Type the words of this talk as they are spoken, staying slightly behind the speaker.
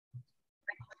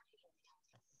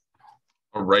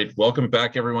All right, welcome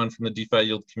back everyone from the DeFi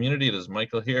Yield community. It is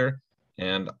Michael here,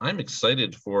 and I'm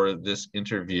excited for this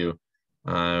interview.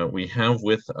 We have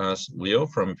with us Leo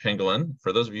from Pangolin.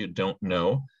 For those of you who don't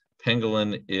know,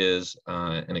 Pangolin is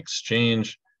an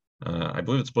exchange. I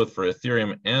believe it's both for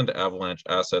Ethereum and Avalanche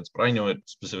assets, but I know it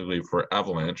specifically for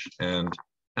Avalanche. And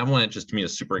Avalanche is, to me, a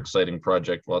super exciting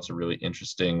project. Lots of really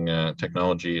interesting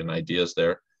technology and ideas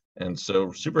there. And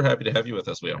so super happy to have you with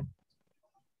us, Leo.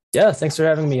 Yeah, thanks for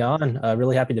having me on.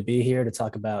 Really happy to be here to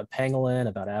talk about Pangolin,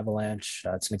 about Avalanche.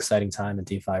 It's an exciting time in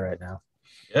DeFi right now.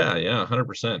 Yeah,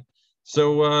 100%.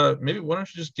 So maybe why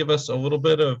don't you just give us a little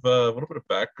bit of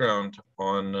background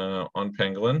on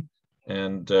Pangolin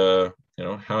and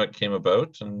how it came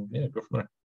about, and yeah, go from there.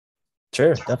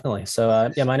 Sure, definitely.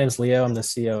 So yeah, my name is Leo. I'm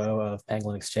the COO of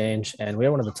Pangolin Exchange, and we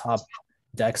are one of the top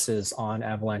DEXs on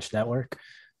Avalanche Network.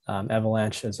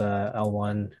 Avalanche is a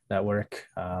L1 network.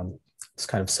 It's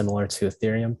kind of similar to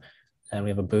Ethereum, and we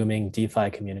have a booming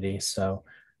DeFi community. So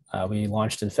we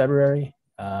launched in February,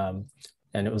 and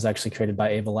it was actually created by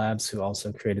Ava Labs, who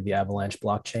also created the Avalanche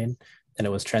blockchain. And it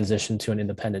was transitioned to an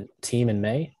independent team in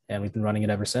May, and we've been running it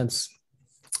ever since.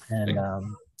 And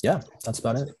yeah, that's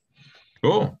about it.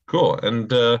 Cool.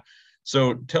 And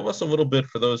so tell us a little bit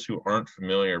for those who aren't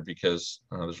familiar, because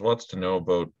there's lots to know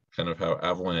about kind of how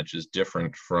Avalanche is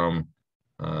different from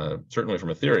certainly from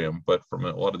Ethereum, but from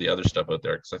a lot of the other stuff out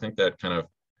there, because I think that kind of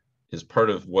is part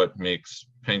of what makes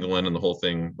Pangolin and the whole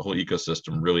thing, the whole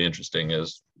ecosystem, really interesting.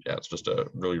 Is it's just a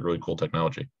really cool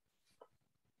technology.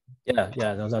 Yeah,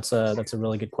 no, that's a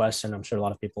really good question. I'm sure a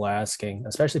lot of people are asking,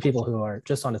 especially people who are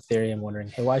just on Ethereum, wondering,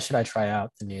 hey, why should I try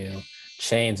out the new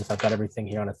chains if I've got everything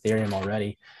here on Ethereum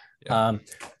already? Yeah.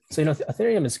 So,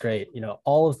 Ethereum is great.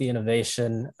 All of the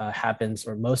innovation happens,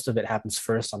 or most of it happens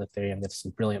first on Ethereum. There's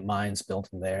some brilliant minds built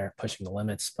in there, pushing the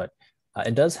limits, but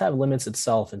it does have limits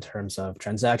itself in terms of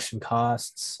transaction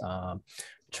costs,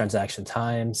 transaction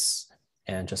times,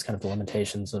 and just kind of the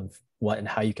limitations of what and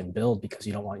how you can build, because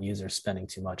you don't want users spending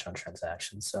too much on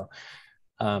transactions. So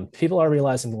people are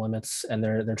realizing the limits, and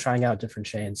they're trying out different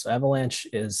chains. So Avalanche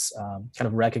is kind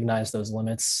of recognized those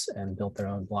limits and built their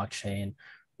own blockchain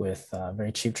with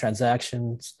very cheap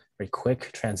transactions, very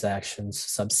quick transactions,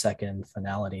 sub-second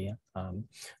finality on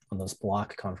those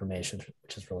block confirmations,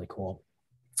 which is really cool.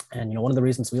 And one of the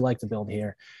reasons we like to build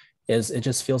here is it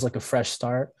just feels like a fresh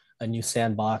start, a new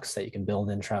sandbox that you can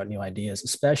build in, try out new ideas,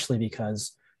 especially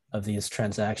because of these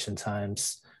transaction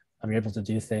times. You're able to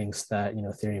do things that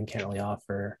Ethereum can't really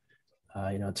offer.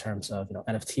 In terms of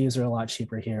NFTs are a lot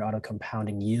cheaper here. Auto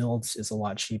compounding yields is a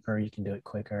lot cheaper. You can do it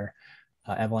quicker.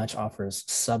 Avalanche offers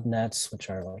subnets, which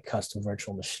are like custom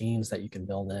virtual machines that you can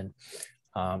build in.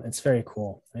 It's very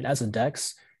cool. I mean, as a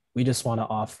DEX, we just want to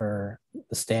offer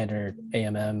the standard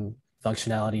AMM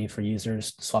functionality for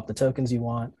users to swap the tokens you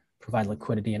want, provide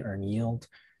liquidity and earn yield.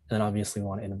 And then obviously we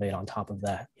want to innovate on top of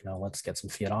that. Let's get some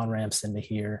fiat on-ramps into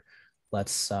here.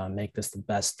 Let's make this the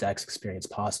best DEX experience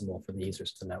possible for the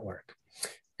users of the network.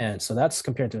 And so that's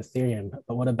compared to Ethereum.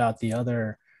 But what about the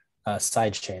other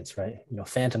side chains, right?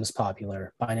 Phantom is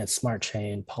popular, Binance Smart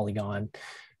Chain, Polygon.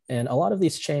 And a lot of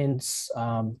these chains,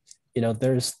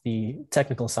 there's the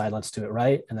technical side, let's do it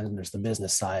right. And then there's the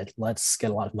business side, let's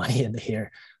get a lot of money into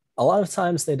here. A lot of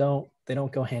times they don't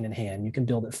go hand in hand. You can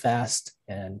build it fast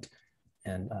and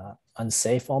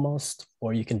unsafe almost,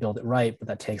 or you can build it right, but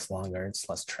that takes longer. It's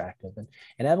less attractive.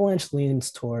 And Avalanche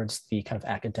leans towards the kind of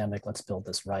academic, let's build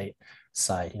this right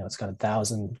side. It's got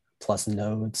 1,000+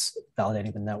 nodes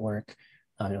validating the network.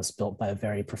 It was built by a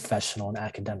very professional and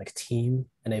academic team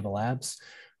in Ava Labs.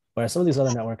 Whereas some of these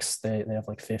other networks, they have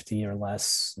like 50 or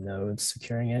less nodes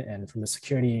securing it. And from the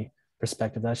security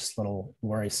perspective, that's just a little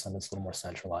worrisome. It's a little more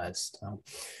centralized.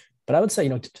 But I would say,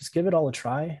 just give it all a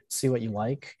try, see what you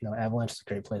like. Avalanche is a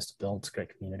great place to build. It's a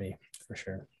great community for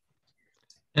sure.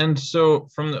 And so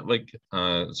from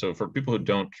the so for people who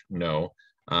don't know,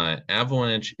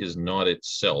 Avalanche is not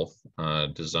itself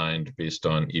designed based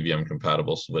on EVM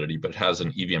compatible Solidity, but has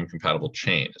an EVM compatible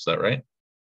chain. Is that right?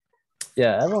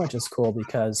 Yeah, Avalanche is cool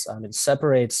because it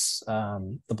separates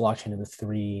the blockchain into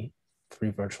three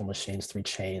virtual machines, 3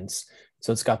 chains.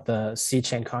 So it's got the C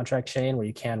chain contract chain where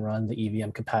you can run the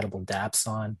EVM compatible dApps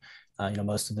on.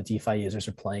 Most of the DeFi users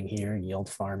are playing here, yield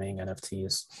farming,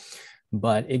 NFTs.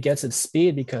 But it gets its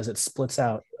speed because it splits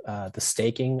out the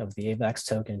staking of the AVAX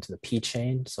token into the P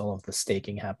chain. So all of the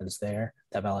staking happens there.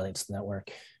 That validates the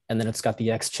network. And then it's got the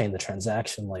X chain, the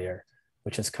transaction layer,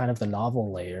 which is kind of the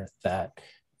novel layer that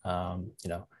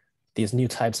these new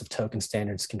types of token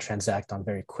standards can transact on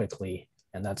very quickly.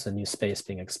 And that's a new space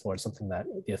being explored, something that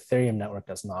the Ethereum network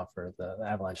doesn't offer. The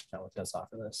Avalanche network does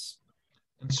offer this.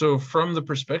 And so from the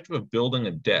perspective of building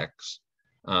a DEX,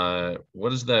 What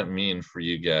does that mean for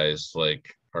you guys?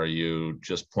 Like, are you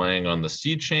just playing on the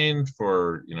C chain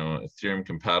for, Ethereum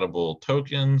compatible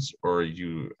tokens, or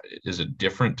is it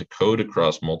different to code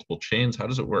across multiple chains? How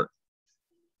does it work?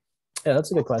 Yeah,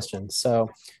 that's a good question. So,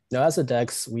 as a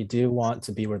DEX, we do want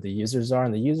to be where the users are,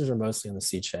 and the users are mostly on the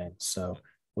C chain. So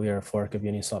we are a fork of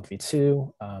Uniswap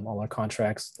v2. All our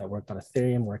contracts that worked on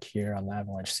Ethereum work here on the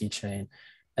Avalanche C chain.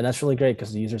 And that's really great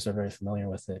because the users are very familiar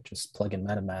with it. Just plug in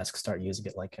MetaMask, start using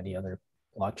it like any other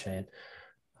blockchain.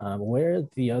 Where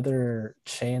the other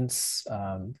chains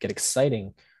get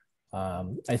exciting,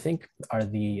 I think are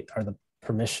the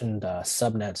permissioned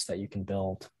subnets that you can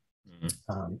build.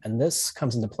 And this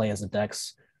comes into play as a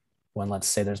DEX when, let's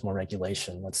say, there's more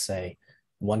regulation. Let's say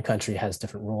one country has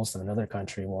different rules than another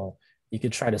country. Well, you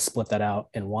could try to split that out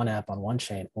in one app on one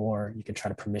chain, or you could try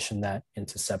to permission that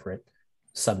into separate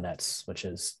subnets, which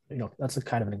is, that's a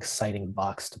kind of an exciting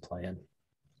box to play in.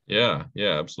 Yeah,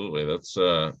 absolutely.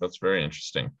 That's very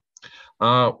interesting.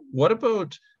 What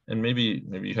about, and maybe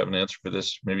you have an answer for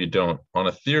this, maybe you don't. On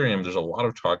Ethereum, there's a lot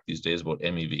of talk these days about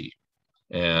MEV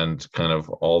and kind of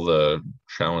all the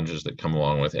challenges that come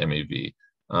along with MEV.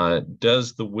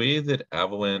 Does the way that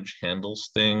Avalanche handles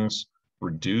things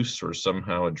reduce or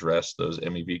somehow address those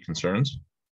MEV concerns?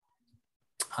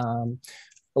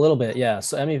 A little bit, yeah.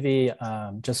 So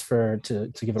MEV, just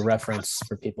to give a reference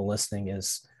for people listening,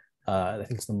 is I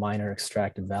think it's the miner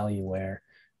extracted value, where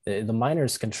the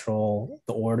miners control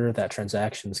the order that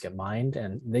transactions get mined,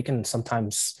 and they can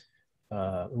sometimes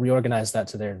reorganize that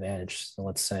to their advantage. So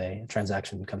let's say a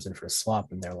transaction comes in for a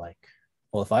swap, and they're like,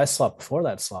 well, if I swap before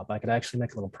that swap, I could actually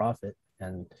make a little profit,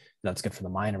 and that's good for the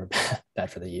miner, bad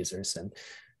for the users.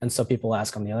 And so people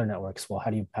ask on the other networks, well,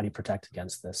 how do you protect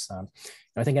against this?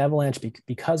 I think Avalanche,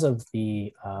 because of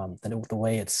the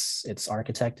way it's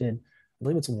architected, I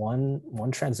believe it's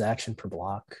one transaction per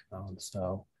block.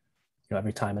 So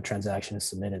every time a transaction is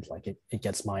submitted, like it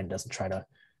gets mined, doesn't try to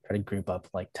group up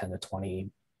like 10 to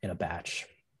 20 in a batch.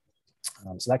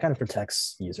 So that kind of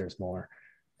protects users more,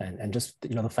 and just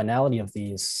the finality of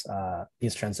these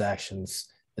transactions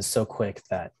is so quick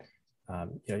that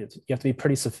you have to be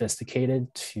pretty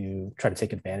sophisticated to try to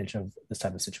take advantage of this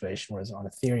type of situation. Whereas on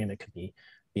Ethereum, it could be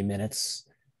minutes,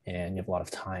 and you have a lot of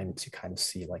time to kind of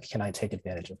see, like, can I take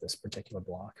advantage of this particular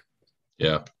block?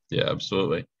 Yeah,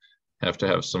 absolutely. Have to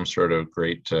have some sort of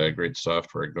great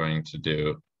software going to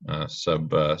do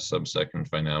sub-second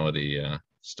finality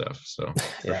stuff. So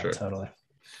for yeah, sure. Totally.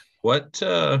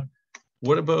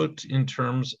 What about in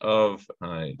terms of,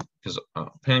 because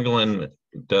Pangolin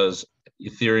does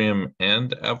Ethereum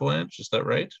and Avalanche, is that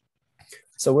right?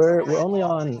 So we're only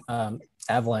on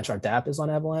Avalanche. Our DApp is on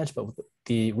Avalanche, but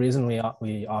the reason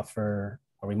we offer,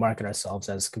 or we market ourselves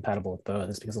as compatible with both,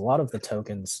 is because a lot of the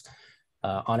tokens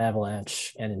on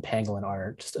Avalanche and in Pangolin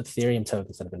are just Ethereum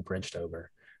tokens that have been bridged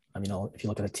over. If you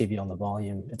look at the TV on the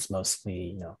volume, it's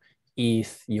mostly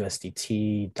ETH,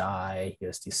 USDT, DAI,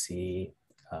 USDC,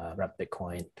 Rep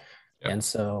Bitcoin. Yep. And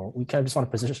so we kind of just want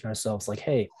to position ourselves like,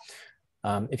 hey,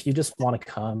 if you just want to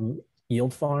come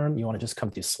yield farm, you want to just come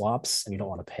do swaps, and you don't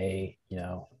want to pay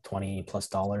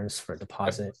 $20+ for a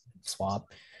deposit swap,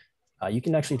 you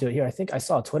can actually do it here. I think I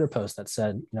saw a Twitter post that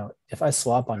said, if I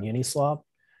swap on Uniswap,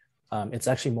 it's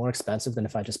actually more expensive than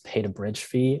if I just paid a bridge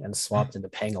fee and swapped into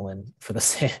Pangolin for the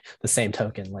same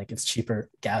token. Like, it's cheaper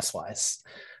gas wise.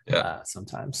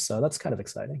 Sometimes. So that's kind of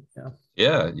exciting.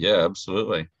 Yeah,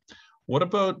 absolutely. What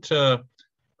about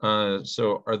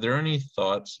so are there any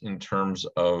thoughts in terms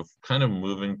of kind of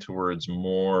moving towards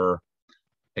more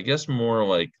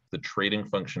like the trading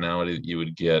functionality that you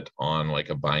would get on like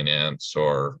a Binance,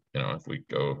 or if we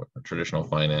go traditional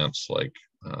finance like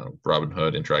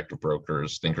Robinhood, Interactive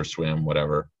Brokers, Thinkorswim,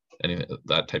 whatever, any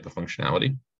that type of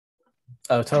functionality?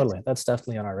 Oh, totally. That's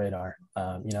definitely on our radar.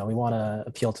 We want to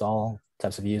appeal to all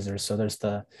types of users. So there's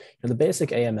the basic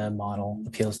AMM model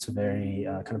appeals to very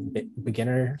kind of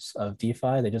beginners of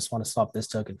DeFi. They just want to swap this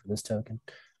token for this token.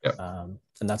 Yep.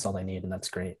 And that's all they need, and that's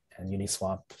great. And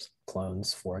Uniswap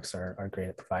clones, forks are great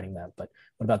at providing that. But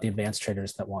what about the advanced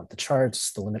traders that want the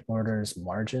charts, the limit orders,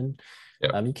 margin?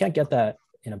 Yep. You can't get that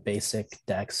in a basic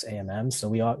DEX AMM. So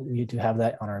we do have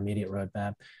that on our immediate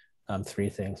roadmap. 3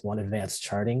 things. 1, advanced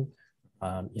charting.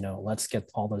 Let's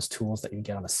get all those tools that you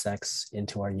get on a SEX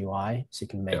into our UI so you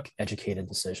can make educated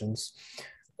decisions.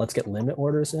 Let's get limit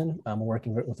orders in. We're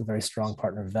working with a very strong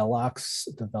partner, Velox,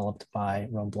 developed by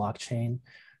Rome Blockchain,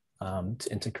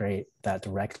 to integrate that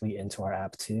directly into our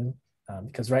app too.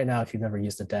 Because right now, if you've ever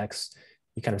used a DEX,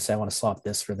 you kind of say, I want to swap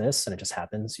this for this, and it just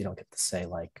happens. You don't get to say,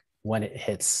 like, when it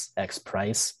hits X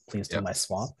price, please do my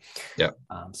swap. Yeah.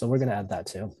 So we're going to add that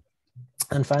too.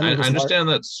 And finally, I the smart. understand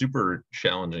that's super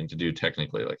challenging to do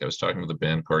technically. Like I was talking to the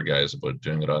Bandcore guys about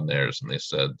doing it on theirs, and they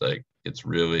said like it's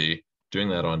really doing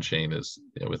that on chain is,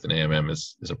 you know, with an AMM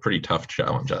is a pretty tough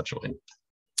challenge actually.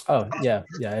 Oh yeah,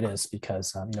 yeah, it is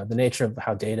because you know, the nature of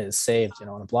how data is saved, you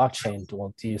know, on a blockchain.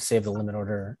 Well, do you save the limit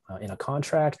order in a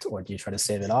contract, or do you try to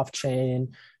save it off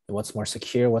chain? What's more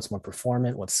secure? What's more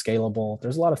performant? What's scalable?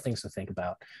 There's a lot of things to think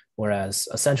about. Whereas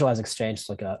a centralized exchange is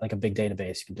like a big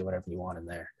database. You can do whatever you want in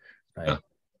there, right? Yeah.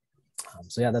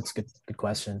 So yeah, that's a good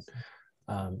question.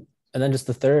 And then just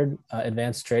the third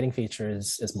advanced trading feature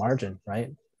is margin,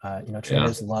 right? You know,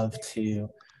 traders love to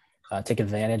take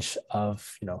advantage of,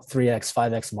 you know, 3x,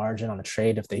 5x margin on a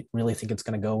trade if they really think it's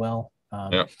going to go well.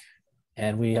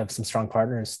 And we have some strong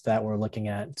partners that we're looking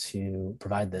at to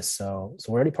provide this. So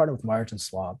we're already partnered with Margin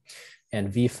Swap, and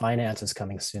V Finance is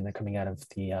coming soon. They're coming out of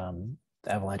the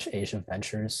Avalanche Asia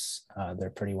Ventures. They're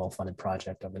a pretty well-funded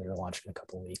project over there. They're launching in a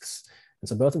couple of weeks. And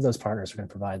so both of those partners are going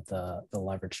to provide the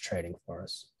leverage trading for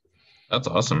us. That's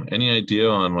awesome. Any idea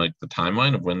on like the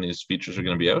timeline of when these features are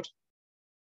going to be out?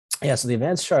 Yeah, so the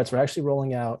advanced charts, we're actually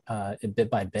rolling out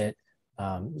bit by bit.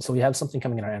 So we have something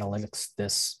coming in our analytics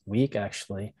this week,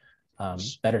 actually,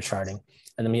 better charting.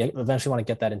 And then we eventually want to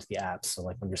get that into the apps. So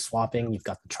like when you're swapping, you've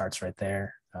got the charts right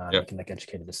there. You can make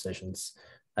educated decisions.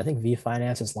 I think V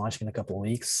Finance is launching in a couple of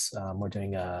weeks. We're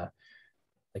doing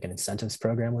like an incentives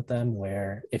program with them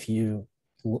where if you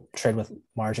trade with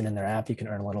margin in their app, you can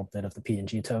earn a little bit of the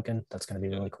PNG token. That's going to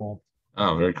be really cool.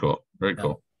 Oh, very cool. Very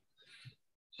cool.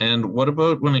 And what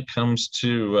about when it comes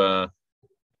to,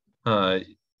 sorry,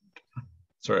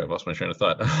 I lost my train of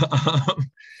thought.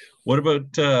 What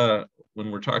about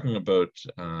when we're talking about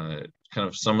kind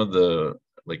of some of the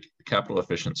like capital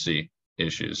efficiency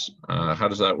issues? How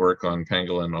does that work on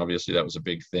Pangolin? Obviously, that was a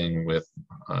big thing with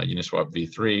Uniswap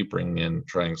v3,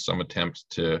 trying some attempt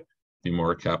to be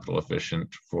more capital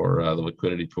efficient for the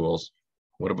liquidity pools.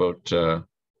 What about,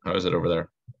 how is it over there?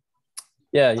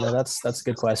 Yeah, you know, that's a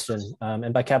good question.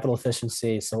 And by capital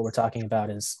efficiency, so what we're talking about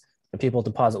is when people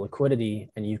deposit liquidity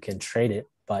and you can trade it,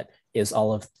 but is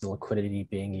all of the liquidity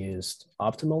being used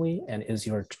optimally? And does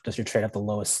your trade have the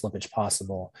lowest slippage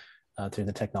possible through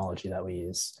the technology that we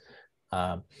use?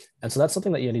 And so that's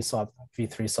something that Uniswap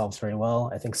v3 solves very well.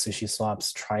 I think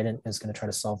SushiSwap's Trident is going to try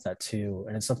to solve that too.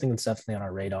 And it's something that's definitely on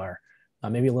our radar,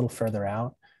 maybe a little further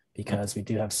out, because we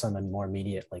do have some more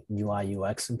immediate like UI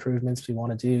UX improvements we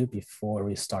want to do before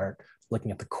we start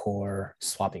looking at the core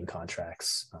swapping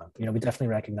contracts. You know, we definitely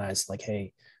recognize like,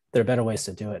 hey, there are better ways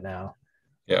to do it now.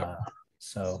 Yeah.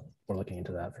 So we're looking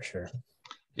into that for sure.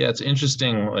 Yeah, it's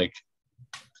interesting. Like,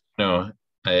 you know,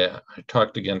 I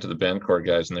talked again to the Bandcore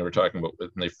guys, and they were talking about when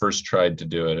they first tried to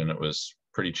do it, and it was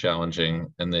pretty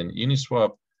challenging. And then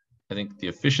Uniswap, I think the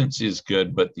efficiency is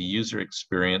good, but the user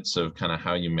experience of kind of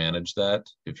how you manage that,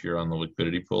 if you're on the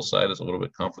liquidity pool side, is a little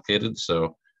bit complicated.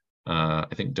 So I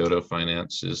think Dodo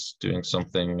Finance is doing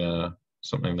something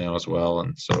now as well.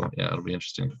 And so, yeah, it'll be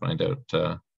interesting to find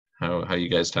out how you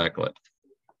guys tackle it.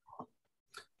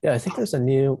 Yeah, I think there's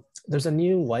a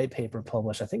new white paper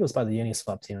published. I think it was by the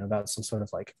Uniswap team about some sort of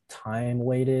like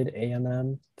time-weighted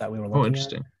AMM that we were looking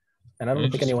at. And I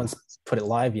don't think anyone's put it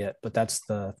live yet, but that's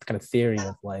the kind of theory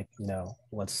of like, you know,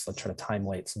 let's try to time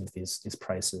weight some of these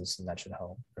prices, and that should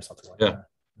help or something like that.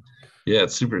 Yeah,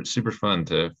 it's super fun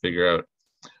to figure out.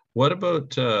 What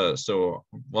about so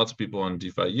lots of people on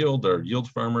DeFi Yield are yield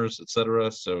farmers,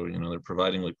 etc. So you know they're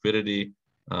providing liquidity.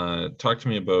 Talk to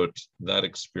me about that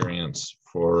experience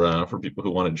for people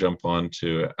who want to jump on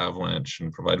to Avalanche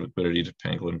and provide liquidity to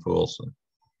Pangolin pools.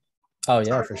 Oh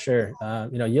yeah, for sure.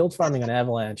 You know, yield farming on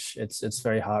Avalanche, it's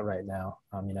very hot right now.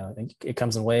 You know, it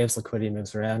comes in waves, liquidity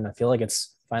moves around. I feel like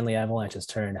it's finally Avalanche's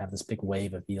turn to have this big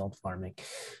wave of yield farming.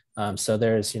 So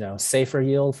there's, you know, safer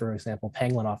yield. For example,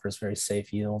 Pangolin offers very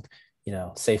safe yield. You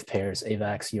know, safe pairs,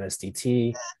 AVAX,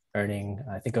 USDT, earning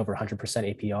I think over 100%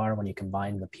 APR when you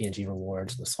combine the PNG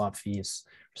rewards, the swap fees,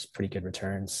 which is pretty good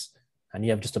returns. And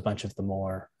you have just a bunch of the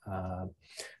more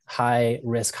high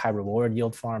risk, high reward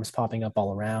yield farms popping up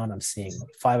all around. I'm seeing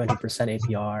 500%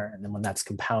 APR. And then when that's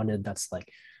compounded, that's like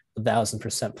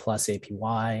 1,000% plus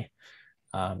APY.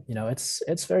 You know,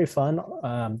 it's very fun.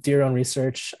 Do your own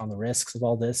research on the risks of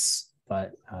all this,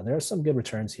 but there are some good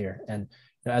returns here. And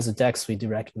you know, as a DEX, we do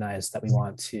recognize that we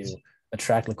want to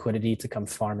attract liquidity to come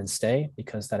farm and stay,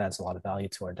 because that adds a lot of value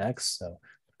to our DEX. So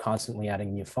constantly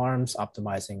adding new farms,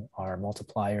 optimizing our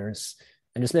multipliers,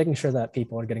 and just making sure that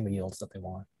people are getting the yields that they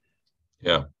want.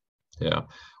 Yeah.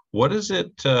 What is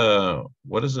it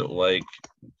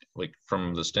like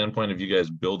from the standpoint of you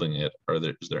guys building it?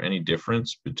 Is there any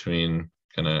difference between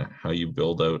kind of how you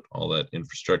build out all that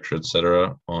infrastructure, et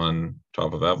cetera, on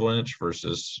top of Avalanche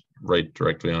versus right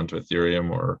directly onto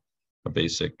Ethereum or a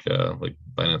basic like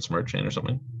Binance Smart Chain or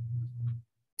something?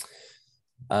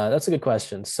 That's a good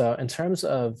question. So in terms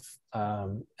of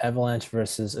Avalanche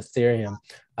versus Ethereum,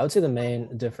 I would say the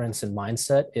main difference in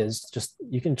mindset is just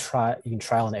you can trial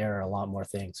and error a lot more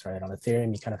things, right? On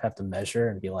Ethereum, you kind of have to measure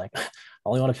and be like, I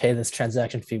only want to pay this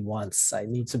transaction fee once. I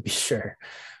need to be sure.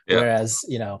 Yeah. Whereas,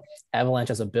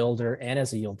 Avalanche as a builder and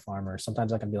as a yield farmer,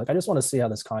 sometimes I can be like, I just want to see how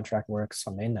this contract works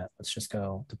on mainnet. Let's just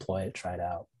go deploy it, try it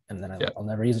out. And then I'll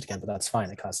never use it again, but that's fine.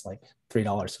 It costs like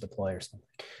 $3 to deploy or something.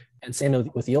 And same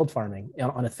with yield farming.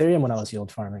 On Ethereum, when I was yield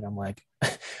farming, I'm like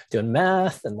doing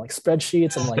math and like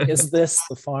spreadsheets. I'm like, is this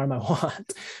the farm I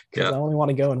want? Because I only want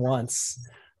to go in once.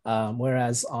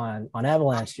 Whereas on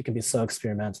Avalanche, you can be so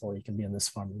experimental. You can be in this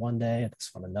farm one day, this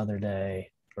farm another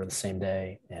day, or the same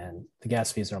day. And the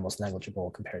gas fees are almost negligible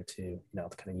compared to, the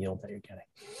kind of yield that you're getting.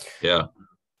 Yeah.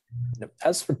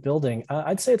 As for building,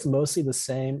 I'd say it's mostly the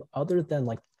same, other than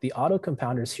like the auto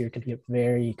compounders here can get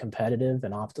very competitive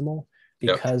and optimal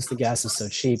because the gas is so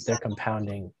cheap. They're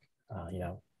compounding,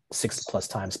 6+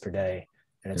 times per day,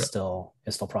 and it's still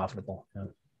profitable.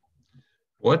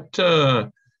 What's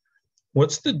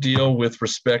the deal with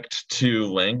respect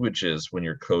to languages when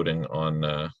you're coding on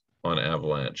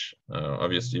Avalanche?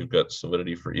 Obviously, you've got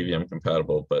Solidity for EVM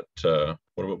compatible, but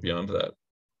what about beyond that?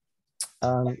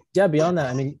 Beyond that,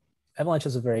 I mean, Avalanche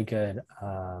is a very good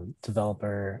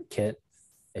developer kit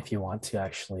if you want to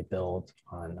actually build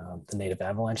on the native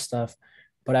Avalanche stuff.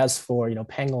 But as for,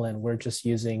 Pangolin, we're just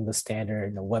using the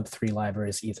standard Web3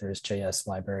 libraries, Ethers.js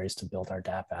libraries to build our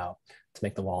DApp out, to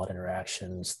make the wallet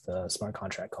interactions, the smart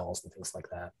contract calls, and things like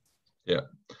that. Yeah.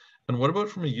 And what about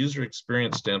from a user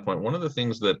experience standpoint? One of the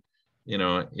things that,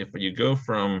 if you go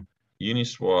from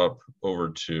Uniswap over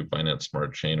to Binance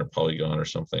Smart Chain or Polygon or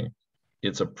something,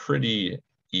 it's a pretty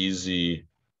easy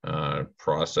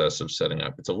process of setting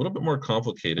up. It's a little bit more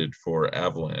complicated for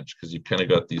Avalanche because you've kind of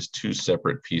got these two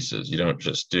separate pieces. You don't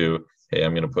just do, hey,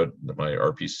 I'm going to put my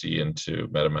RPC into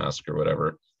MetaMask or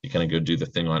whatever. You kind of go do the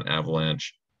thing on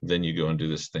Avalanche, then you go and do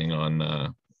this thing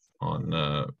on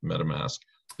MetaMask.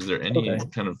 Is there any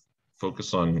kind of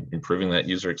focus on improving that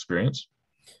user experience?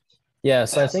 Yeah,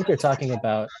 so I think you're talking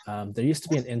about, there used to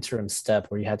be an interim step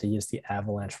where you had to use the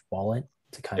Avalanche wallet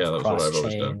to kind of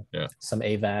cross-chain some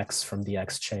AVAX from the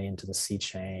X chain to the C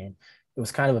chain. It was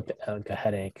kind of a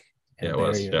headache and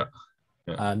barrier.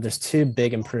 There's two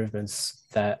big improvements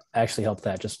that actually helped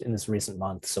that just in this recent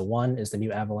month. So one is the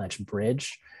new Avalanche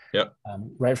bridge.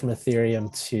 Right from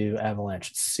Ethereum to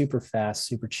Avalanche. It's super fast,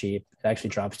 super cheap. It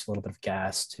actually drops a little bit of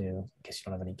gas too, in case you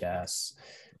don't have any gas.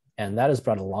 And that has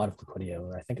brought a lot of liquidity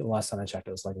over. I think the last time I checked,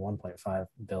 it was like 1.5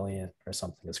 billion or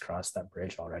something has crossed that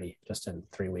bridge already just in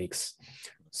 3 weeks.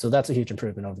 So that's a huge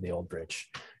improvement over the old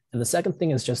bridge. And the second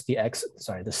thing is just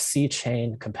the C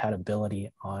chain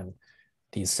compatibility on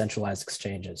these centralized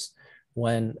exchanges.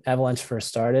 When Avalanche first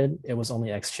started, it was only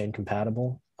X chain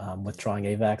compatible, withdrawing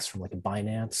AVAX from like a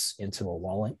Binance into a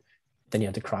wallet. Then you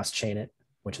had to cross chain it,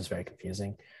 which is very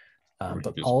confusing.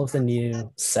 But all of the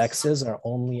new sexes are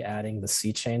only adding the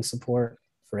C chain support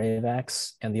for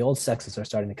AVAX, and the old sexes are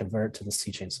starting to convert to the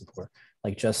C chain support.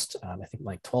 Like just, I think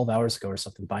like 12 hours ago or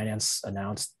something, Binance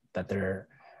announced that they're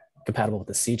compatible with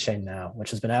the C chain now,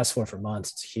 which has been asked for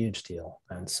months. It's a huge deal.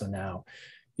 And so now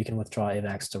you can withdraw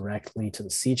AVAX directly to the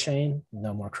C chain,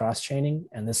 no more cross chaining.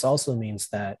 And this also means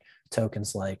that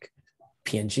tokens like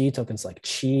PNG, tokens like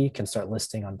Chi can start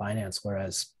listing on Binance,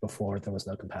 whereas before there was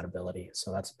no compatibility.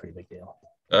 So that's a pretty big deal.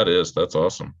 That's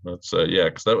awesome. That's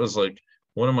because that was like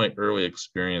one of my early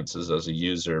experiences as a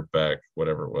user back,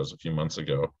 whatever it was, a few months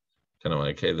ago. Kind of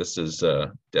like, hey, this is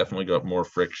definitely got more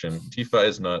friction. DeFi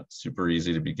is not super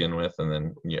easy to begin with, and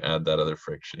then when you add that other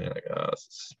friction, you're like,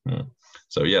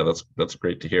 So yeah, that's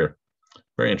great to hear.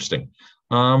 Very interesting.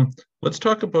 Let's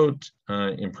talk about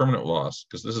impermanent loss,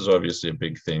 because this is obviously a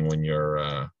big thing when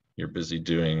you're busy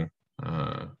doing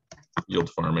yield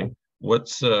farming.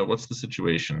 What's the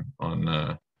situation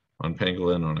on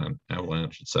Pangolin, on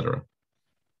Avalanche, etc.?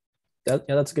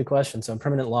 That's a good question. So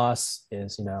impermanent loss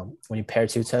is, when you pair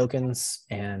two tokens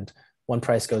and one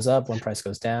price goes up, one price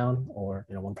goes down, or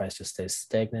one price just stays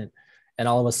stagnant, and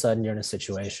all of a sudden you're in a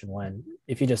situation when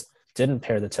if you just didn't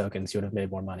pair the tokens, you would have made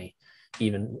more money,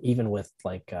 even with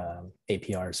like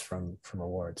APRs from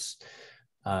rewards.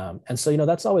 And so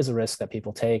that's always a risk that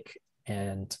people take,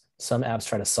 and some apps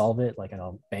try to solve it. Like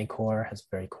Bancor has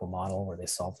a very cool model where they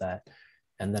solve that.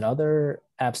 And then other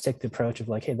apps take the approach of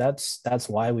like, hey, that's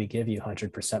why we give you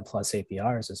 100% plus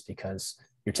APRs, is because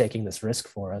you're taking this risk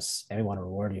for us and we want to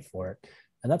reward you for it.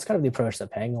 And that's kind of the approach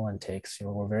that Pangolin takes.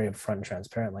 We're very upfront and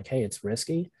transparent, like, hey, it's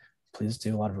risky. Please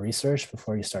do a lot of research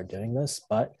before you start doing this.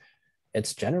 But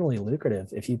it's generally lucrative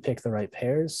if you pick the right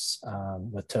pairs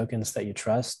with tokens that you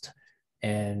trust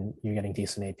and you're getting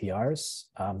decent APRs.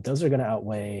 Those are going to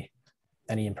outweigh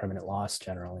any impermanent loss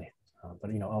generally.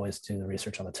 But always do the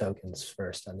research on the tokens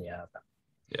first and the app.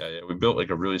 Yeah, we built like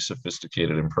a really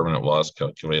sophisticated impermanent loss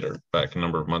calculator back a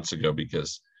number of months ago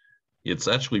because it's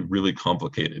actually really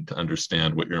complicated to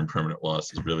understand what your impermanent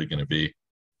loss is really going to be.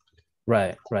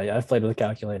 Right. I've played with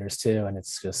calculators too, and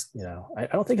it's just, I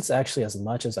don't think it's actually as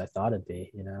much as I thought it'd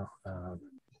be,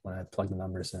 when I plug the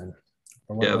numbers in.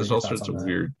 Yeah, there's all sorts of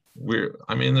weird.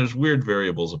 I mean, there's weird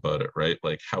variables about it, right?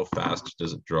 Like how fast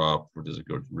does it drop, or does it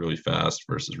go really fast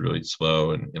versus really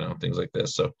slow, and things like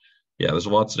this. So yeah, there's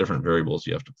lots of different variables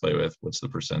you have to play with. What's the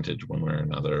percentage one way or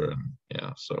another? And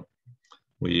yeah, so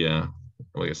we,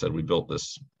 like I said, we built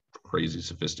this crazy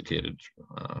sophisticated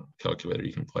calculator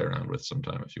you can play around with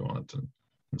sometime if you want and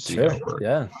see how it works.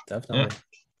 Yeah, definitely.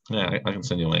 Yeah, I can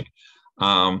send you a link.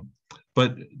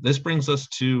 But this brings us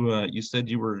to, you said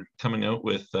you were coming out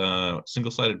with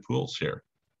single-sided pools here.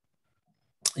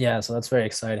 Yeah, so that's very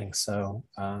exciting. So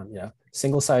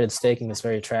single-sided staking is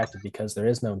very attractive because there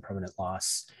is no impermanent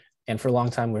loss. And for a long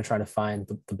time, we were trying to find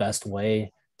the best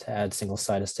way to add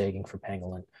single-sided staking for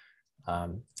Pangolin.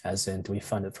 As in, do we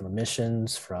fund it from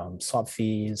emissions, from swap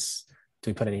fees? Do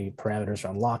we put any parameters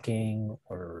around locking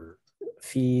or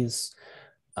fees?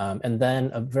 And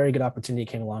then a very good opportunity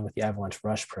came along with the Avalanche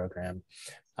Rush program.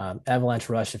 Avalanche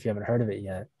Rush, if you haven't heard of it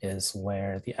yet, is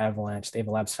where the Ava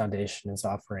Labs Foundation is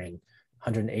offering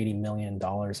 $180 million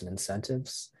in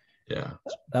incentives. Yeah,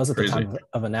 that was at the time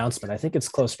of announcement. I think it's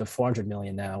closer to 400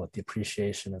 million now with the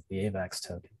appreciation of the AVAX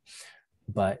token.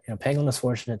 But Pangolin is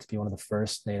fortunate to be one of the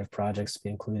first native projects to be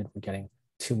included. We're getting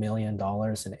 $2 million in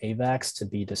AVAX to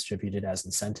be distributed as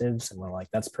incentives. And we're like,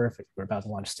 that's perfect. We're about to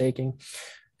launch staking.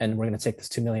 And we're going to take this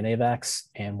 2 million AVAX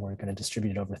and we're going to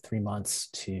distribute it over 3 months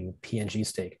to PNG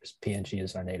stakers. PNG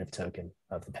is our native token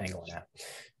of the Pangolin app.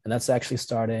 And that's actually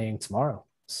starting tomorrow.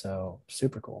 So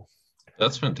super cool.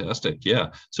 That's fantastic. Yeah.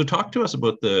 So talk to us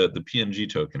about the PNG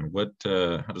token. What,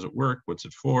 how does it work? What's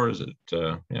it for? Is it,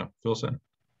 fill us in.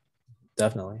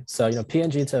 Definitely. So,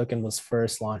 PNG token was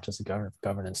first launched as a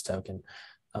governance token.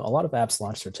 A lot of apps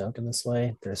launch their token this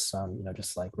way. There's some,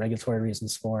 just like regulatory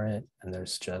reasons for it. And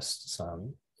there's just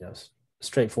some,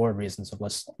 straightforward reasons of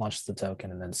let's launch the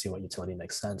token and then see what utility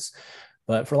makes sense.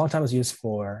 But for a long time, it was used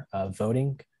for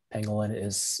voting. Pangolin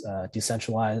is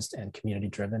decentralized and community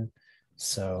driven.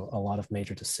 So a lot of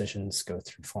major decisions go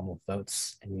through formal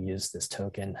votes and you use this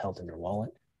token held in your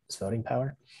wallet as voting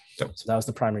power. Yep. So that was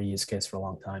the primary use case for a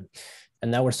long time.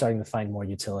 And now we're starting to find more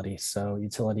utility. So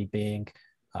utility being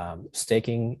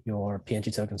staking your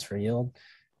PNG tokens for yield,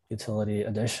 utility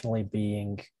additionally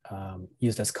being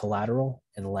used as collateral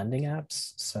in lending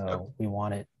apps. So we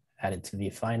want it added to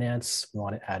VFinance, we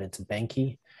want it added to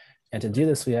Banky. And to do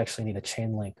this, we actually need a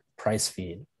Chainlink price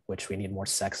feed, which we need more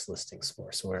SEX listings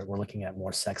for. So we're looking at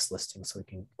more SEX listings so we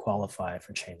can qualify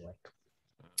for Chainlink.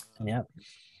 And yeah.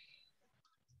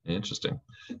 Interesting.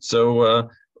 So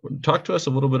talk to us a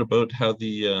little bit about how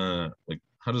the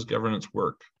how does governance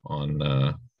work on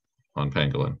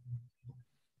Pangolin?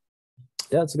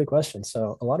 Yeah, that's a good question.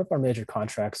 So a lot of our major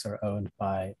contracts are owned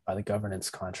by the governance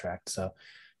contract. So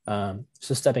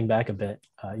just stepping back a bit,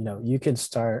 you could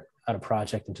start at a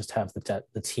project and just have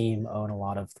the team own a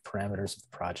lot of the parameters of the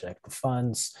project, the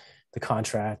funds, the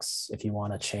contracts. If you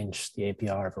want to change the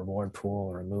APR of a reward pool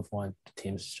or remove one, the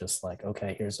team's just like,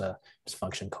 okay, here's a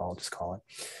function call, just call it.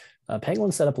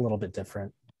 Pangolin set up a little bit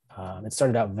different. It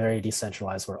started out very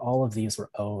decentralized where all of these were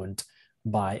owned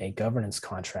by a governance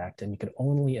contract and you could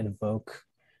only invoke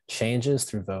changes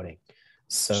through voting.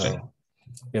 So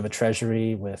we have a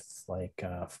treasury with like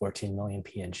 14 million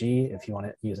PNG. If you want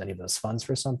to use any of those funds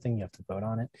for something, you have to vote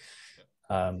on it.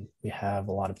 We have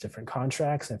a lot of different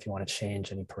contracts. And if you want to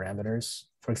change any parameters,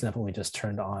 for example, we just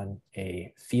turned on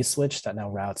a fee switch that now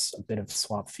routes a bit of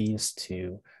swap fees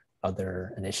to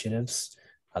other initiatives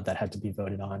that had to be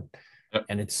voted on. Yep.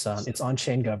 And it's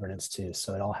on-chain governance too.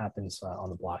 So it all happens on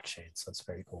the blockchain. So it's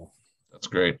very cool. That's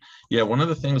great. Yeah, one of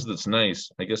the things that's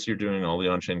nice, I guess you're doing all the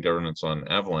on-chain governance on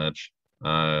Avalanche.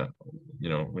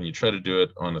 When you try to do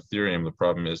it on Ethereum, the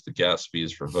problem is the gas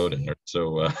fees for voting are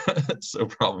so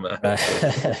problematic.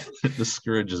 It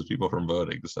discourages people from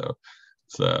voting. So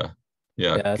it's a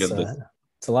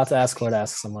lot to ask for to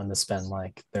ask someone to spend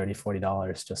like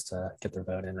 $30-$40 just to get their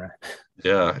vote in, right?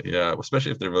 Yeah,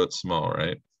 especially if their vote's small,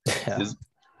 right? Yeah.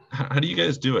 How do you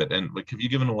guys do it? And like, have you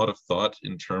given a lot of thought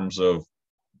in terms of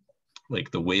like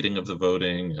the weighting of the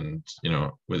voting, and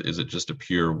is it just a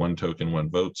pure one token, one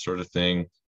vote sort of thing?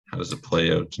 How does it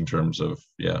play out in terms of,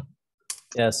 yeah?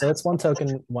 Yeah, so it's one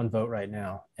token, one vote right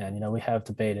now. And, we have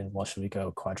debated, well, should we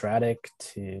go quadratic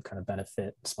to kind of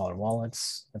benefit smaller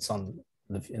wallets? It's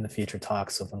in the future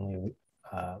talks of when we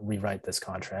rewrite this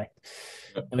contract.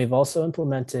 Yep. And we've also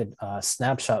implemented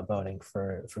snapshot voting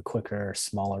for quicker,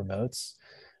 smaller votes.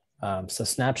 So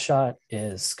snapshot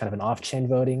is kind of an off-chain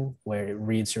voting where it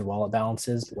reads your wallet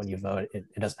balances, but when you vote, it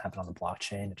doesn't happen on the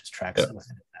blockchain. It just tracks it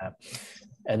within an app.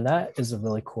 And that is a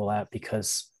really cool app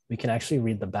because we can actually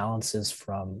read the balances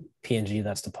from PNG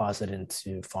that's deposited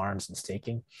into farms and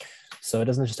staking. So it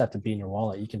doesn't just have to be in your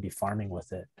wallet. You can be farming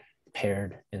with it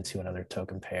paired into another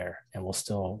token pair, and we'll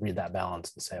still read that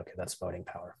balance and say, okay, that's voting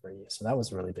power for you. So that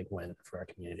was a really big win for our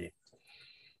community.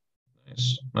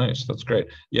 Nice. That's great.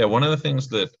 Yeah, one of the things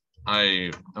that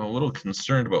I'm a little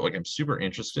concerned about, like I'm super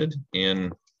interested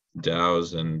in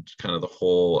DAOs and kind of the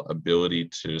whole ability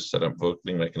to set up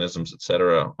voting mechanisms, et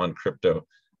cetera, on crypto.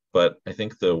 But I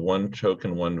think the one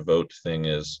token, one vote thing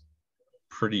is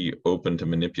pretty open to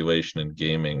manipulation and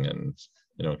gaming and,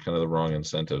 kind of the wrong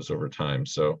incentives over time.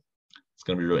 So it's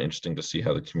going to be really interesting to see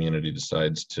how the community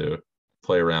decides to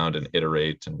play around and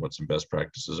iterate and what some best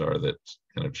practices are that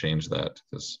kind of change that.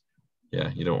 Because,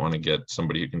 yeah, you don't want to get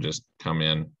somebody who can just come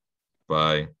in,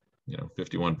 buy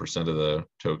 51% of the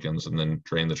tokens and then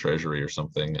drain the treasury or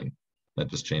something, and that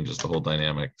just changes the whole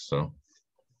dynamic. So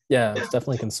yeah, it's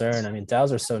definitely a concern. I mean,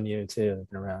 DAOs are so new too. They've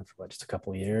been around for just a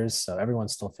couple of years, so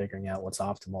everyone's still figuring out what's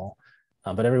optimal.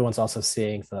 But everyone's also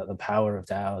seeing the power of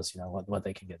DAOs, what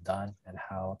they can get done and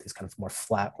how these kind of more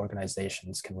flat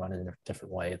organizations can run in a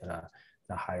different way than a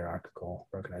hierarchical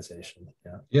organization.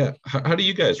 Yeah. How do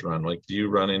you guys run? Like, do you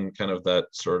run in kind of that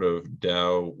sort of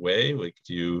DAO way? Like,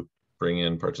 do you bring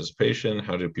in participation?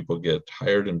 How do people get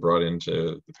hired and brought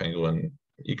into the Pangolin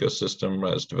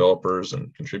ecosystem as developers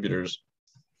and contributors?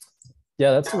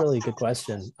 Yeah, that's a really good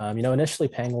question. Initially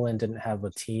Pangolin didn't have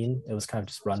a team. It was kind of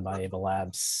just run by Ava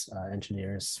Labs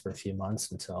engineers for a few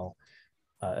months until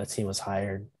a team was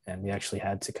hired, and we actually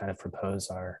had to kind of propose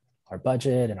our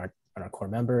budget and our core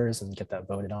members and get that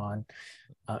voted on.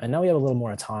 And now we have a little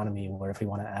more autonomy where if we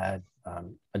want to add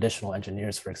additional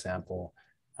engineers, for example,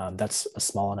 that's a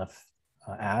small enough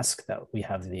ask that we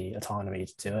have the autonomy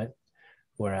to do it.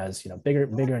 Whereas,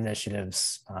 bigger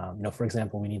initiatives, for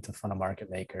example, we need to fund a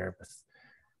market maker with,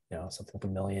 something like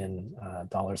 $1 million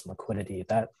in liquidity,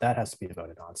 that has to be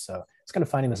voted on. So it's kind of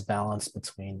finding this balance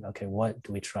between, okay, what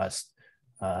do we trust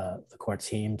the core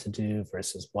team to do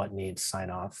versus what needs sign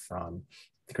off from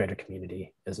the greater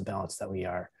community is a balance that we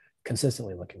are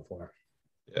consistently looking for.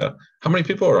 Yeah. How many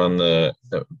people are on the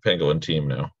Pangolin team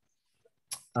now?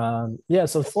 Yeah,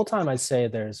 so full-time, I'd say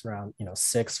there's around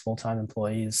 6 full-time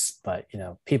employees, but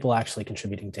people actually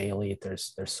contributing daily,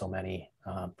 there's so many,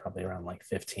 probably around like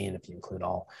 15 if you include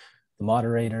all the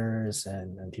moderators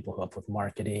and people who help with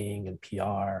marketing and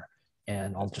PR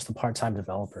and all just the part-time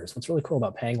developers. What's really cool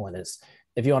about Pangolin is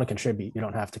if you want to contribute, you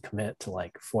don't have to commit to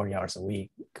like 40 hours a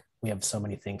week. We have so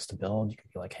many things to build. You can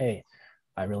be like, hey,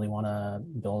 I really want to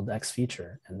build X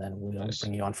feature, and then we'll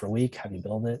bring you on for a week, have you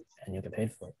build it, and you'll get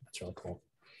paid for it. That's really cool.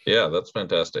 Yeah, that's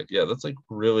fantastic. Yeah, that's like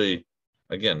really,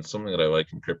 again, something that I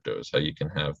like in crypto is how you can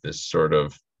have this sort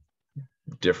of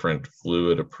different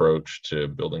fluid approach to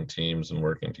building teams and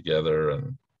working together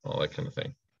and all that kind of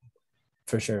thing.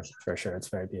 For sure. It's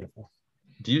very beautiful.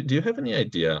 Do you have any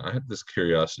idea? I had this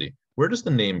curiosity. Where does the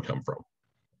name come from?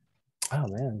 Oh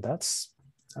man, that's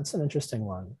an interesting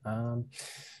one.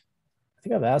 I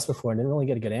think I've asked before and didn't really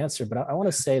get a good answer, but I want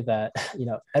to say that,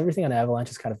 everything on Avalanche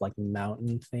is kind of like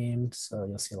mountain themed. So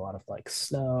you'll see a lot of like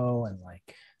snow and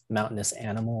like mountainous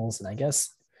animals. And I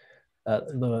guess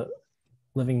the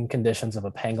living conditions of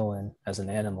a pangolin as an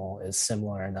animal is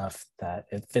similar enough that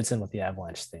it fits in with the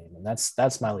Avalanche theme. And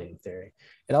that's my leading theory.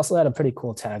 It also had a pretty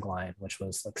cool tagline, which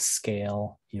was like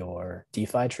scale your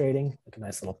DeFi trading, like a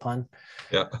nice little pun.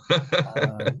 Yeah.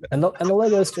 And the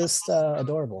logo is just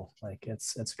adorable. Like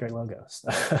it's a great logo. So,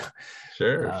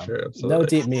 sure, absolutely. No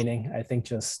deep meaning. I think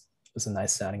just it was a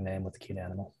nice sounding name with a cute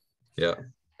animal. Yeah.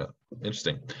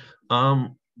 Interesting.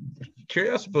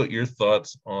 Curious about your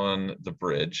thoughts on the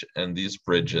bridge and these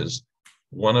bridges.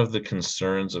 One of the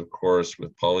concerns, of course,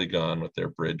 with Polygon with their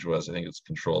bridge was, I think it's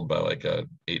controlled by like a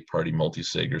 8-party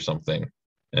multi-sig or something.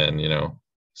 And,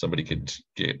 somebody could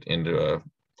get into a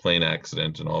plane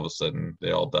accident and all of a sudden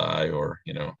they all die, or,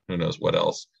 who knows what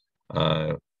else.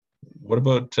 What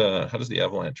about, how does the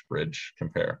Avalanche bridge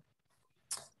compare?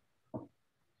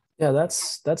 Yeah,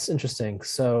 that's interesting.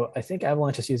 So I think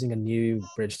Avalanche is using a new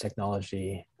bridge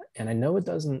technology, and I know it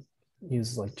doesn't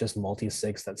use like just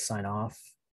multi-sigs that sign off.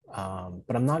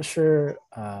 But I'm not sure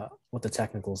what the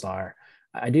technicals are.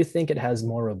 I do think it has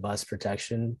more robust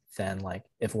protection than like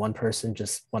if one person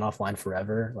just went offline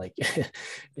forever, like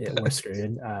we're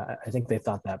screwed. I think they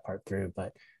thought that part through,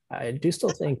 but I do still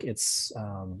think it's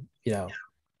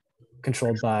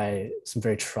controlled by some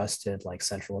very trusted like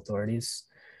central authorities.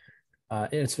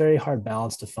 It's very hard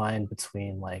balance to find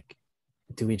between like,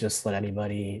 do we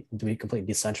completely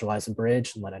decentralize the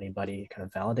bridge and let anybody kind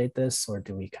of validate this, or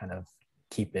do we kind of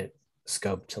keep it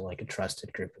scoped to like a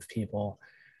trusted group of people?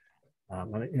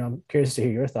 I'm curious to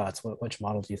hear your thoughts. Which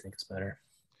model do you think is better?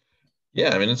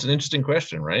 Yeah, I mean, it's an interesting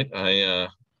question, right?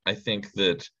 I think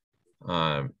that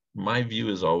my view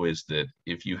is always that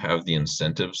if you have the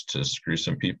incentives to screw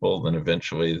some people, then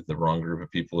eventually the wrong group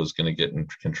of people is going to get in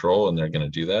control and they're going to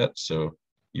do that. So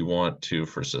you want to,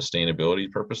 for sustainability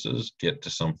purposes, get to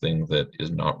something that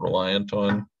is not reliant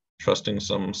on trusting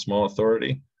some small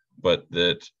authority, but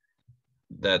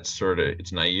that's sort of,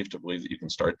 it's naive to believe that you can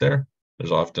start there.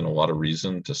 There's often a lot of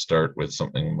reason to start with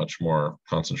something much more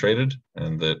concentrated,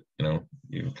 and that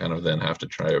you kind of then have to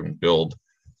try and build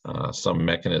some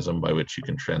mechanism by which you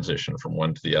can transition from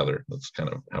one to the other. That's kind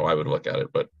of how I would look at it.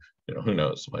 But who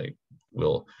knows?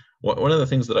 One of the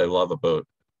things that I love about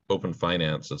open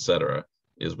finance, et cetera,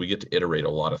 is we get to iterate a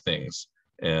lot of things,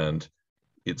 and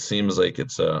it seems like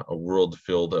it's a world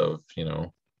filled of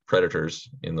predators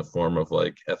in the form of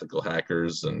like ethical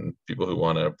hackers and people who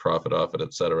want to profit off it,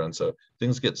 et cetera. And so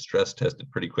things get stress tested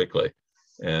pretty quickly,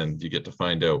 and you get to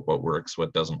find out what works,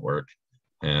 what doesn't work.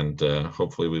 And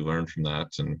hopefully we learn from that,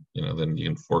 and then you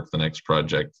can fork the next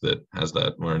project that has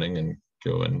that learning and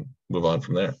go and move on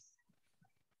from there.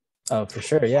 Oh, for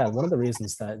sure. Yeah. One of the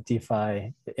reasons that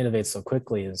DeFi innovates so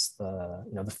quickly is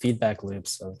the feedback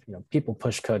loops of, people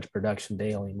push code to production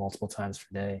daily, multiple times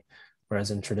per day.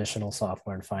 Whereas in traditional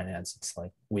software and finance, it's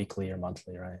like weekly or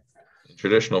monthly, right? In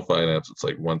traditional finance, it's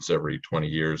like once every 20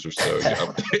 years or so you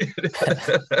update.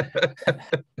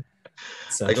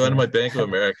 So I go into my Bank of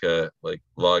America like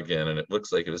login, and it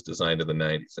looks like it was designed in the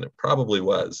 90s, and it probably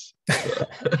was. So.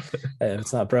 Hey, if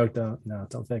it's not broke,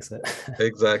 don't fix it.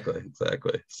 Exactly.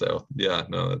 So yeah,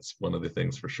 no, that's one of the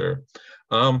things for sure.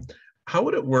 How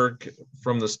would it work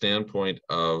from the standpoint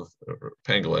of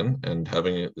Pangolin and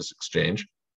having this exchange?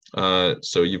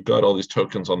 So you've got all these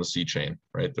tokens on the C chain,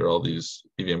 right? There are all these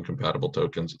EVM compatible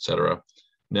tokens, et cetera.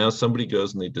 Now somebody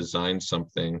goes and they design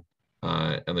something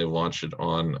and they launch it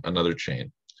on another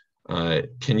chain.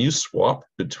 Can you swap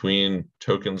between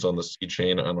tokens on the C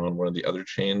chain and on one of the other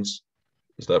chains?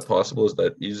 Is that possible? Is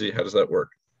that easy? How does that work?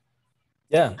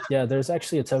 Yeah. There's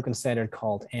actually a token standard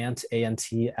called ANT,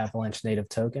 Avalanche Native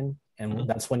Token. And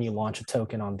that's when you launch a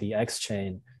token on the X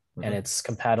chain, and it's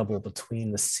compatible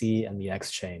between the C and the X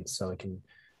chain, so it can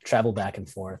travel back and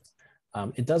forth.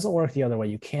 It doesn't work the other way.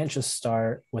 You can't just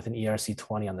start with an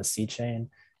ERC20 on the C chain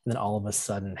and then all of a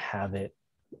sudden have it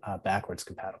backwards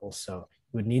compatible. So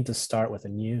you would need to start with a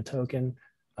new token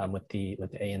with the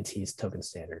ANT's token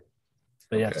standard.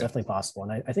 But yeah, it's definitely possible.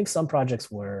 And I think some projects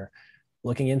were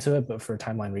looking into it, but for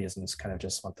timeline reasons, kind of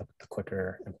just want the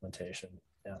quicker implementation.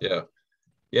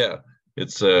 Yeah.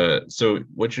 It's so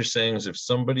what you're saying is if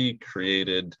somebody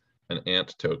created an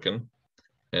ANT token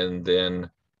and then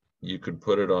you could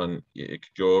put it on, it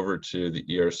could go over to the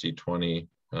ERC20,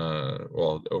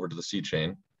 over to the C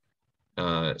chain.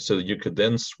 So you could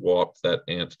then swap that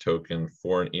ANT token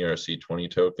for an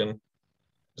ERC20 token.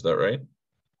 Is that right?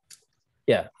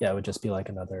 Yeah, it would just be like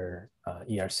another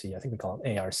ERC. I think we call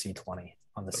it ARC20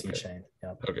 on the C chain.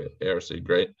 Yeah. Okay, ARC,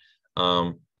 great.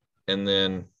 And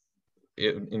then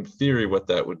in theory, what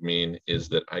that would mean is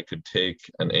that I could take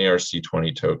an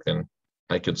ARC20 token,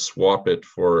 I could swap it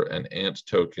for an ANT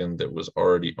token that was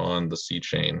already on the C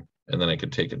chain, and then I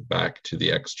could take it back to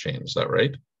the X chain. Is that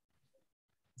right?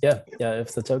 Yeah.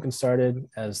 If the token started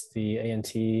as the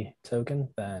ANT token,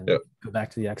 then go back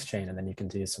to the X chain, and then you can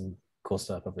do some cool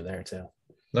stuff over there too.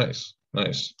 Nice,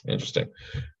 interesting,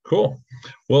 cool.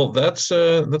 Well, that's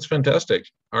fantastic.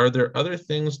 Are there other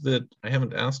things that I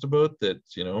haven't asked about that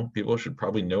people should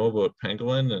probably know about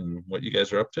Pangolin and what you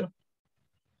guys are up to?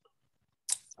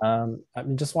 I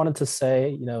just wanted to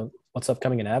say, what's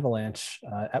upcoming in Avalanche.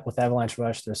 With Avalanche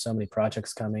Rush, there's so many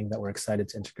projects coming that we're excited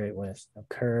to integrate with.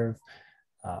 Curve,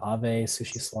 Aave,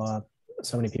 Sushi Swap,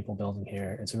 so many people building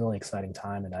here. It's a really exciting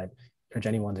time, and I'd encourage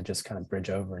anyone to just kind of bridge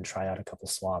over and try out a couple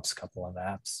swaps, a couple of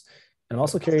apps. And I'm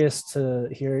also curious to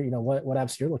hear, what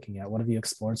apps you're looking at. What have you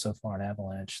explored so far in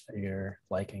Avalanche that you're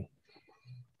liking?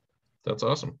 That's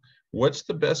awesome. What's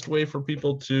the best way for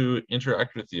people to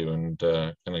interact with you and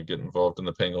kind of get involved in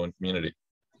the Pangolin community?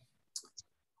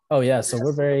 Oh yeah, so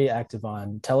we're very active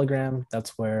on Telegram.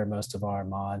 That's where most of our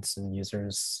mods and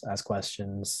users ask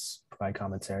questions, provide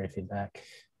commentary, feedback.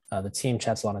 The team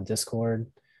chats a lot on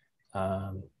Discord, or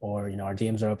our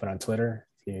DMs are open on Twitter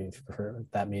if you prefer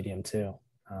that medium too.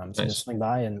 So just Nice. swing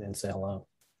by and say hello.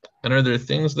 And are there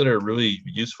things that are really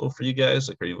useful for you guys?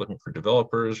 Like, are you looking for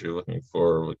developers? Are you looking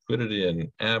for liquidity and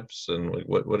apps? And like,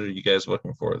 what are you guys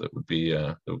looking for that would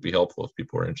be helpful if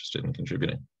people are interested in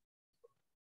contributing?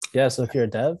 Yeah, so if you're a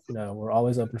dev, we're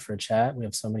always open for a chat. We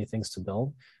have so many things to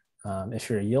build. If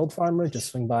you're a yield farmer,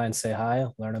 just swing by and say hi,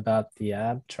 learn about the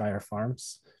app, try our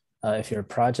farms. If you're a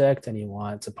project and you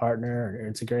want to partner or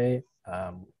integrate,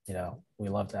 we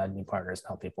love to add new partners and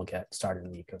help people get started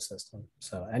in the ecosystem.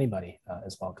 So anybody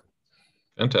is welcome.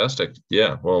 Fantastic.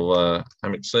 Yeah. Well,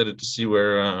 I'm excited to see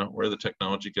where the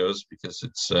technology goes because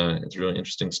it's really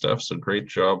interesting stuff. So great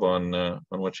job on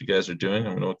what you guys are doing.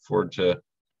 I'm going to look forward to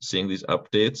seeing these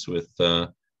updates with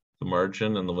the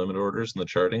margin and the limit orders and the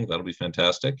charting. That'll be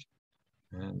fantastic.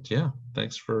 And yeah,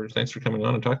 thanks for coming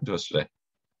on and talking to us today.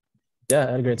 Yeah,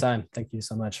 I had a great time. Thank you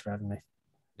so much for having me.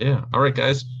 Yeah. All right,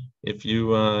 guys. If you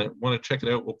want to check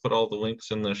it out, we'll put all the links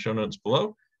in the show notes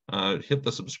below. Hit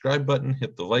the subscribe button,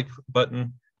 hit the like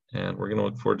button, and we're going to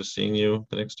look forward to seeing you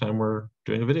the next time we're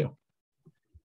doing a video.